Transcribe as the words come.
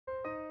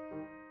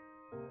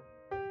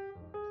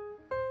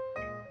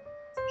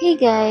Hey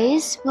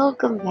guys,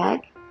 welcome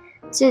back.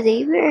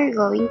 Today we are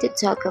going to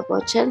talk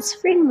about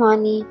transferring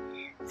money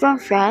from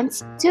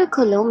France to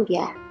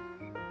Colombia.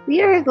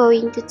 We are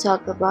going to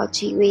talk about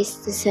 3 ways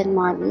to send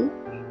money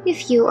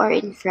if you are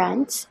in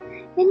France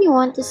and you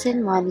want to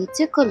send money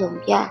to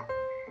Colombia.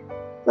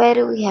 Why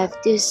do we have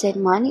to send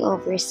money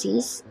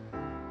overseas?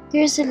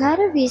 There's a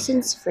lot of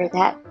reasons for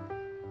that,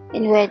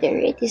 and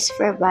whether it is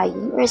for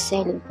buying or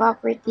selling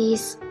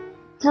properties,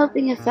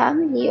 helping a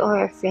family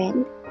or a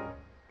friend,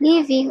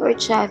 living or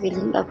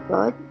traveling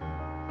abroad,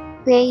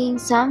 paying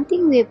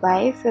something we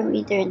buy from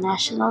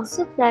international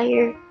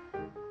supplier,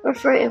 or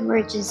for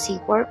emergency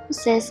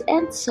purposes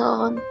and so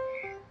on,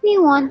 we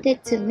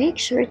wanted to make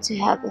sure to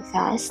have a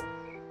fast,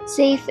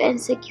 safe and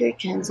secure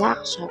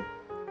transaction.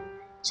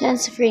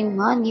 Transferring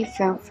money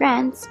from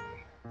France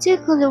to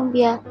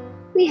Colombia,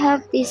 we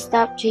have these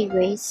top 3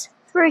 ways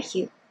for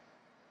you.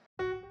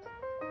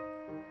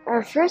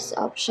 Our first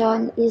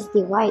option is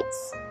the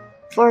Wise.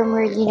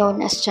 Formerly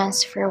known as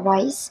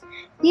TransferWise,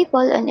 people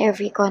on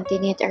every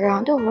continent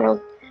around the world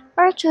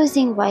are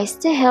choosing Wise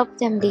to help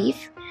them live,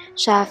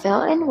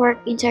 travel, and work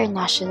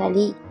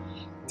internationally.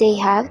 They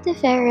have the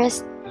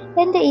fairest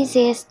and the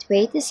easiest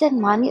way to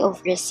send money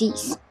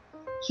overseas.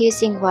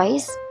 Using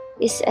Wise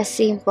is as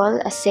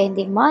simple as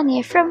sending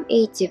money from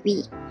A to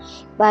B,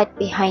 but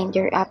behind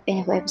their app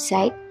and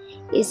website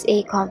is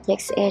a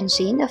complex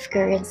engine of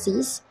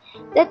currencies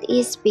that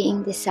is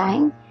being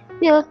designed,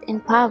 built,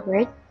 and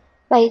powered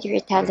by their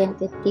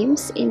talented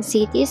teams in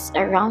cities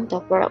around the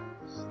world.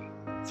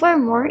 For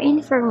more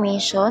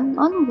information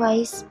on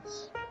Wise,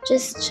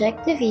 just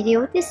check the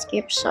video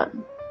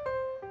description.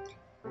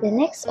 The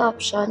next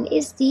option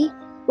is the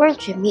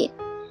Remit.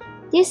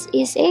 This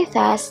is a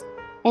fast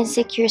and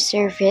secure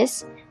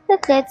service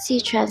that lets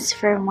you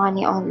transfer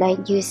money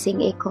online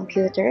using a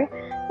computer,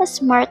 a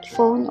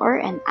smartphone, or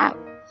an app.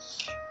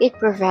 It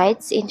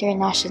provides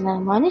international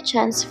money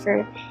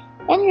transfer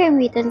and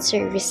remittance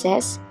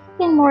services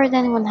in more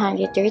than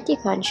 130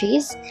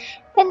 countries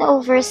and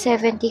over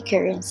 70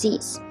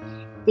 currencies.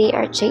 They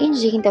are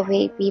changing the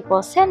way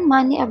people send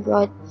money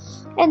abroad,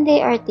 and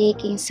they are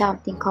taking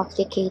something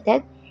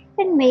complicated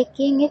and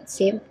making it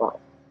simple.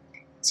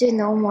 To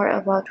know more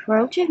about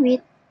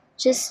Remit,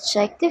 just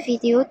check the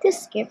video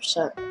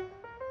description.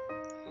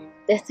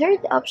 The third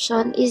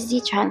option is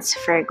the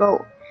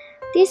TransferGo.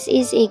 This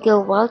is a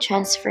global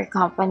transfer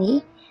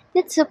company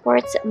that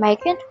supports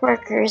migrant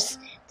workers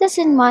to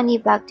send money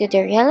back to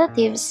their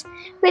relatives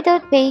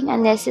without paying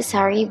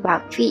unnecessary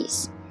bank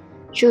fees.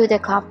 Through the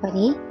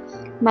company,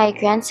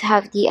 migrants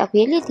have the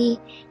ability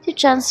to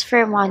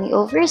transfer money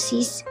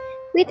overseas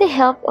with the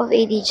help of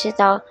a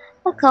digital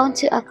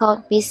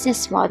account-to-account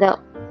business model.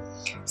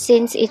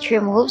 Since it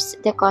removes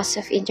the cost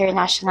of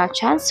international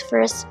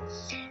transfers,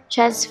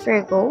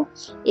 TransferGo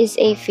is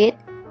a fit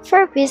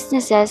for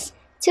businesses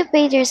to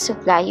pay their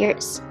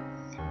suppliers.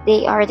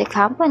 They are the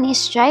company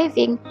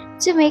striving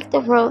to make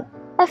the world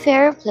a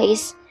fairer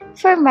place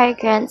for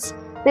migrants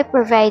by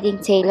providing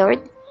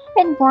tailored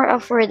and more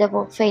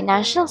affordable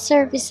financial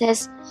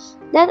services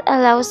that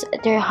allows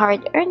their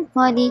hard-earned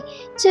money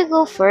to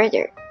go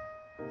further.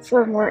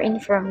 For more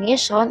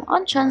information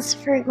on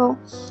TransferGo,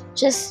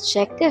 just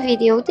check the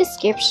video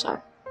description.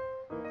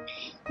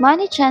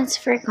 Money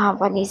transfer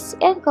companies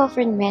and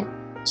government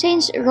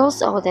change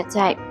rules all the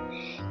time.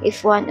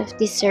 If one of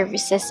these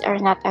services are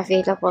not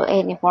available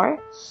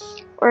anymore,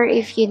 or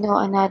if you know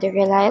another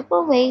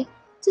reliable way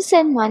to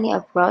send money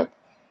abroad,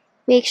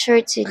 make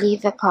sure to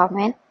leave a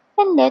comment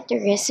and let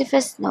the rest of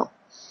us know.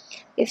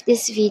 If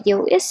this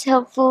video is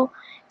helpful,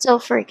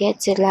 don't forget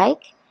to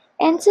like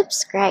and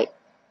subscribe.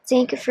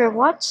 Thank you for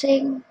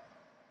watching.